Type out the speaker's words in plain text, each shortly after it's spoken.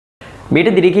මීට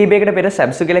දින කිහිපයකට පෙර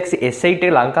Samsung Galaxy S8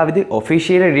 එක ලංකාවේදී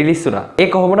officially release වුණා. ඒක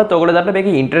කොහොමද ඔයගොල්ලෝ දන්න මේක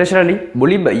internationally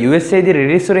මුලින්ම USA දී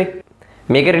release වුණේ.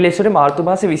 මේක release වුණේ මාර්තු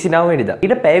මාසේ 29 වෙනිදා.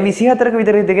 ඊට පැය 24ක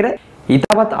විතර ඉඳගෙන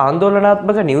ඊටමත්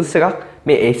ආందోලනාත්මක news එකක්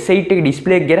මේ S8 එකේ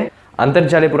display එක ගැන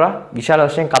අන්තර්ජාලය පුරා විශාල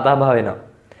වශයෙන් කතා බහ වෙනවා.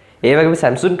 ඒ වගේම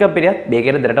Samsung කම්පැනියත් මේක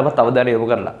ගැන දැනටමත් අවධානය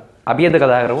යොමු කරලා. අපි අද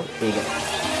කතා කරමු ඒක ගැන.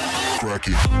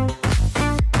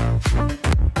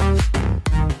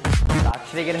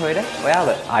 තාක්ෂණය ගැන හොයන ඔයාව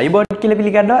iBot කියලා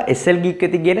පිළිගන්නවා SLGeek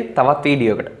එකේ තියෙන තවත්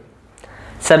වීඩියෝ එකකට.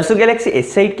 Samsung Galaxy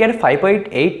S8 කියන්නේ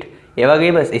 5.8 ඒ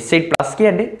වගේම S8 Plus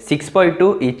කියන්නේ 6.2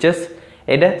 inches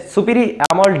එද සුපිරි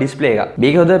AMOLED display එකක්.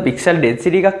 මේක හොඳ pixel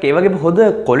density එකක් ඒ වගේම හොඳ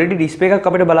quality display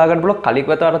එකක් අපිට බලා ගන්න පුළුවන් කලින්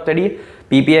වතාවටත් වැඩිය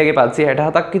PPI එකේ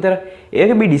 567ක් විතර.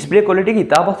 ඒක මේ display quality එක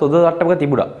ඉතාමත් හොඳ මට්ටමක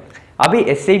තිබුණා. අපි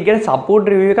S8 ගැන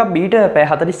සම්පූර්ණ review එකක් බීට පැය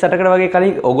 48කට වගේ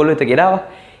කලින් ඕගොල්ලෝ වෙත ගෙනාවා.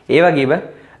 ඒ වගේම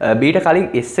බීට කලින්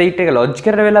S8 එක launch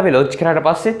කරන වෙලාවේ launch කරාට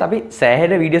පස්සෙත් අපි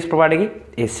සෑහෙන වීඩියෝස් ප්‍රමාණයකින්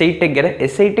S8 එක ගැන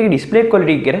S8 එකේ display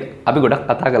quality එක ගැන අපි ගොඩක්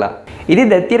කතා කළා.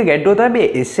 ඉතින් දැන් තියෙන ගැටලුව තමයි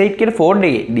මේ S8 කියන ෆෝන්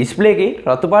එකේ display එකේ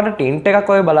රතු පාට tint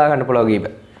එකක් වගේ බලා ගන්න පුළුවන්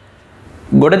වගේ.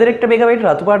 ගොඩ දෙනෙක්ට මේක වෙයි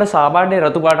රතු පාට සාමාන්‍ය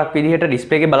රතු පාටක් විදිහට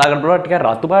display එකේ බලා ගන්න පුළුවන් ටිකක්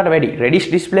රතු පාට වැඩි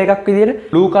reddish display එකක් විදිහට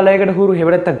blue color එකට හුරු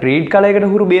එහෙම නැත්නම් green color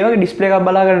එකට හුරු මේ වගේ display එකක්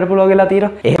බලා ගන්න පුළුවන් වෙලා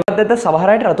තියෙනවා. එහෙමත් නැත්නම් සමහර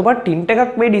අයට රතු පාට tint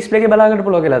එකක් මේ display එකේ බලා ගන්න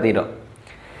පුළුවන් වෙලා තියෙනවා.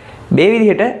 මේ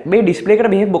විදිහට මේ display එකට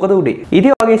මෙහෙම මොකද උනේ?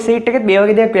 ඉතින් ඔයගේ S8 එකෙත් මේ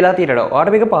වගේ දෙයක් වෙලා තියෙනවා.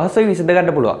 ඔයාලට මේක පහසුවෙන් විසඳ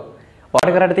ගන්න පුළුවන්.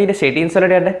 ඔයාලට කරන්න තියෙන්නේ settings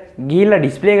වලට යන්න, ගිහිල්ලා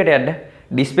display එකට යන්න,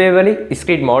 display වලින්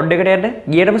screen mode එකට යන්න,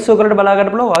 ගියට පස්සේ ඔයගලට බලා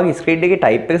ගන්න පුළුවන් ඔයාගේ screen එකේ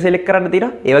type එක select කරන්න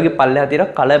තියෙනවා. ඒ වගේ පල්ලෙහා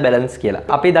තියෙනවා color balance කියලා.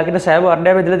 අපි දකින සෑම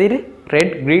වර්ණයක්ම බෙදලා තියෙන්නේ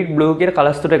red, green, blue කියන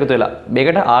colours තුන එකතු වෙලා.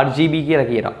 මේකට RGB කියලා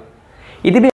කියනවා.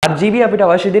 ඉතින් මේ RGB අපිට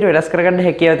අවශ්‍ය විදිහට වෙනස් කරගන්න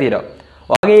හැකියාව තියෙනවා.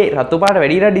 ඔයාගේ රතු පාට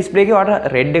වැඩි වෙන display එකේ ඔයාලට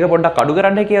red එක පොඩ්ඩක් අඩු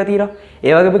කරන්න හැකියාව තියෙනවා.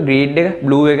 ඒ වගේම green එක,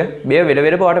 blue එක මේ වෙන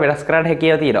වෙනම ඔයාලට වෙනස් කරන්න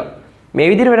හැකියාව තියෙනවා. මේ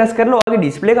විදිහට වෙනස් කරලා ඔයාගේ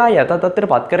display එක ආය යථා තත්ත්වයට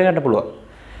පත් කරගන්න පුළුවන්.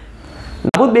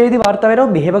 නමුත් මේ විදිහ වාර්තා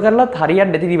වෙනවා මෙහෙම කරලත්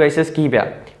හරියන්නේ නැති devices කිහිපයක්.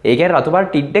 ඒ කියන්නේ රතු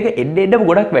පාට tint එක එන්න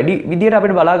ගොඩක් වැඩි විදිහට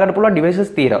අපිට බලා ගන්න පුළුවන්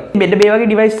devices තියෙනවා. මෙන්න මේ වගේ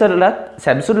device වලත්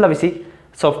Samsung ලවිසි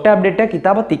software update එකක්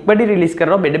ඉතාමත් ඉක්මනින් release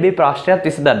කරනවා මෙන්න මේ ප්‍රශ්නයත්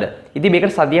විසඳන්න. ඉතින්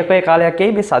මේකට සතියක් වගේ කාලයක්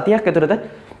යයි මේ සතියක් ඇතුළත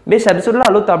මේ Samsung වල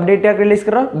අලුත් update එකක් release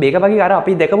කරනවා. මේක වගේ අර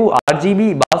අපි දැකපු RGB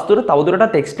bus තුන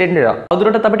තවදුරටත් extend වෙනවා.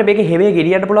 තවදුරටත් අපිට මේක හැවේ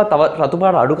ගෙනියන්න පුළුවන්, තව රතු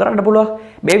පාට අඩු කරන්න පුළුවන්.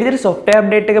 මේ විදිහට software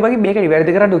update එක වගේ මේක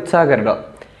නිවැරදි කරන්න උත්සාහ කරනවා.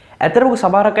 ඇත්තටම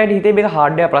සමහරක් අයට හිතේ මේක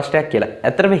hardware ප්‍රශ්නයක් කියලා.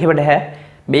 ඇත්තටම එහෙම නැහැ.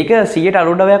 මේක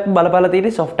 99%ක් බලපාලා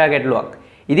තියෙන software ගැටලුවක්.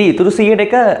 ඉතින් ඊටු 100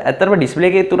 එක ඇත්තටම display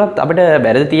එකේ තුනත් අපිට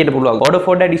බැරද තියෙන්න පුළුවන්.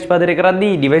 Vodafone නිෂ්පාදනය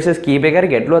කරද්දී devices කීපයකට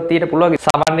ගැටලුවක් තියෙන්න පුළුවන්.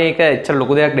 සාමාන්‍ය එක එච්චර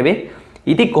ලොකු දෙයක් නෙමෙයි.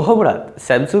 ඉතින් කොහොමද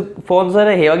Samsung phones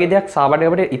වල මේ වගේ දෙයක් සාමාන්‍ය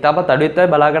අපිට ඉතාමත් අඩුවෙන්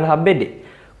තමයි බලා ගන්න හම්බෙන්නේ.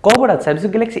 කොහොමද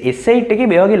Samsung Galaxy S8 එකේ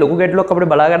මේ වගේ ලොකු ගැටලුවක්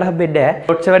අපිට බලා ගන්න හම්බෙන්නේ නැහැ.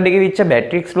 Note 7 එකේ විච්ච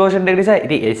battery explosion එක නිසා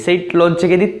ඉතින් S8 launch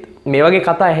එකේදීත් මේ වගේ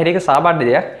කතා ඇහෙන එක සාමාන්‍ය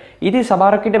දෙයක්. ඉතින්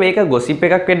සමහරක් විට මේක gossip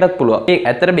එකක් වෙන්නත් පුළුවන්. ඒ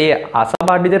ඇත්තට මේ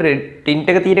අසාමාන්‍ය විදිහට tint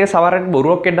එක තියෙන එක සමහරක්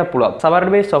බොරුවක් වෙන්නත් පුළුවන්.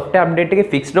 සමහරට මේ software update එකේ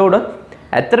fixed වුණොත්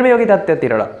ඇත්තට මේ වගේ තත්ත්වයක්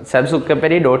තියෙනවා. Samsung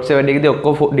company Note 7 එකේදී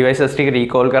ඔක්කොම devices ටික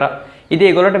recall කරා. ඉතින්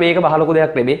ඒගොල්ලන්ට මේක මහලොකු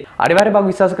දෙයක් නෙමෙයි. අනිවාර්යයෙන්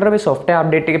මම විශ්වාස කරනවා මේ software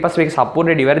update එකේ පස්සේ මේක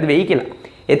සම්පූර්ණයෙන් නිවැරදි වෙයි කියලා.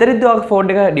 එතනදී ඔයාගේ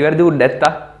ෆෝන් එක නිවැරදි වුනේ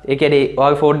නැත්තම් ඒ කියන්නේ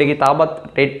ඔයාගේ ෆෝන් එකේ තාමත්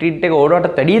red tint එක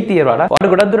ඕනවට වැඩිය තියෙනවා නම්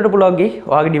ඔයාලට ගොඩක් දුරට පුළුවන් ගියේ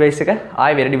ඔයාගේ device එක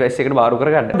ආයෙ වෙන device එකකට මාරු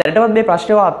කරගන්න. දැනටමත් මේ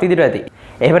ප්‍රශ්නේ ඔයා අත්විඳිනවා ඇති.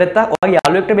 එහෙම නැත්තම් ඔයාගේ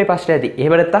යාළුවෙක්ට මේ ප්‍රශ්නේ ඇති.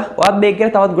 එහෙම නැත්තම් ඔයාත් මේක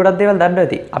ගැන තවත් ගොඩක් දේවල් දන්නවා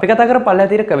ඇති. අපි කතා කරමු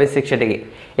පල්ලෙහා තියෙන comment section එකේ.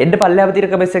 එන්න පල්ලෙහා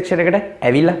තියෙන comment section එකට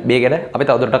ඇවිල්ලා මේ ගැන අපි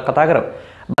තවදුරටත් කතා කරමු.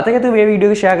 මතකද මේ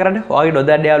වීඩියෝ එක share කරන්න ඔයාගේ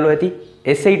නොදන්න යාළුවෝ ඇති.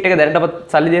 S8 එක දැනටමත්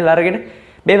සල්ලි දෙලා අරගෙන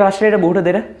මේ ප්‍රශ්නෙට මුහුණ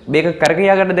දෙන මේක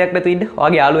කරකියා ගන්න දෙයක් නැතුව ඉන්න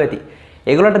ඔයාගේ යාළුවෝ ඇති.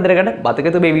 ඒගොල්ලන්ට දැනගන්න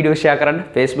මතකද මේ වීඩියෝ share කරන්න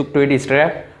Facebook, Twitter,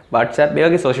 Instagram, WhatsApp මේ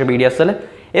වගේ social medias වල.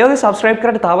 ඒ වගේ subscribe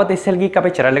කරන්න තාමත් SLGeek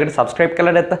අපේ channel එකට subscribe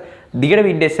කරලා නැත්නම්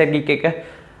දිගට ඉන්න SLGeek එක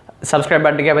subscribe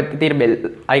button එකේ පැත්තේ තියෙන bell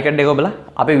icon එක ඔබලා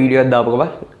අපේ වීඩියෝ එකක් දාපු ගමන්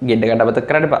ගෙන්න ගන්න අමතක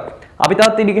කරන්න එපා. අපි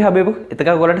තවත් වීඩියෝ එකක් හම්බෙමු.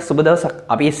 එතකන් ඔයගොල්ලන්ට සුබ දවසක්.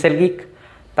 අපි SLGeek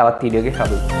තවත් වීඩියෝ එකක්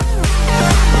හම්බෙමු.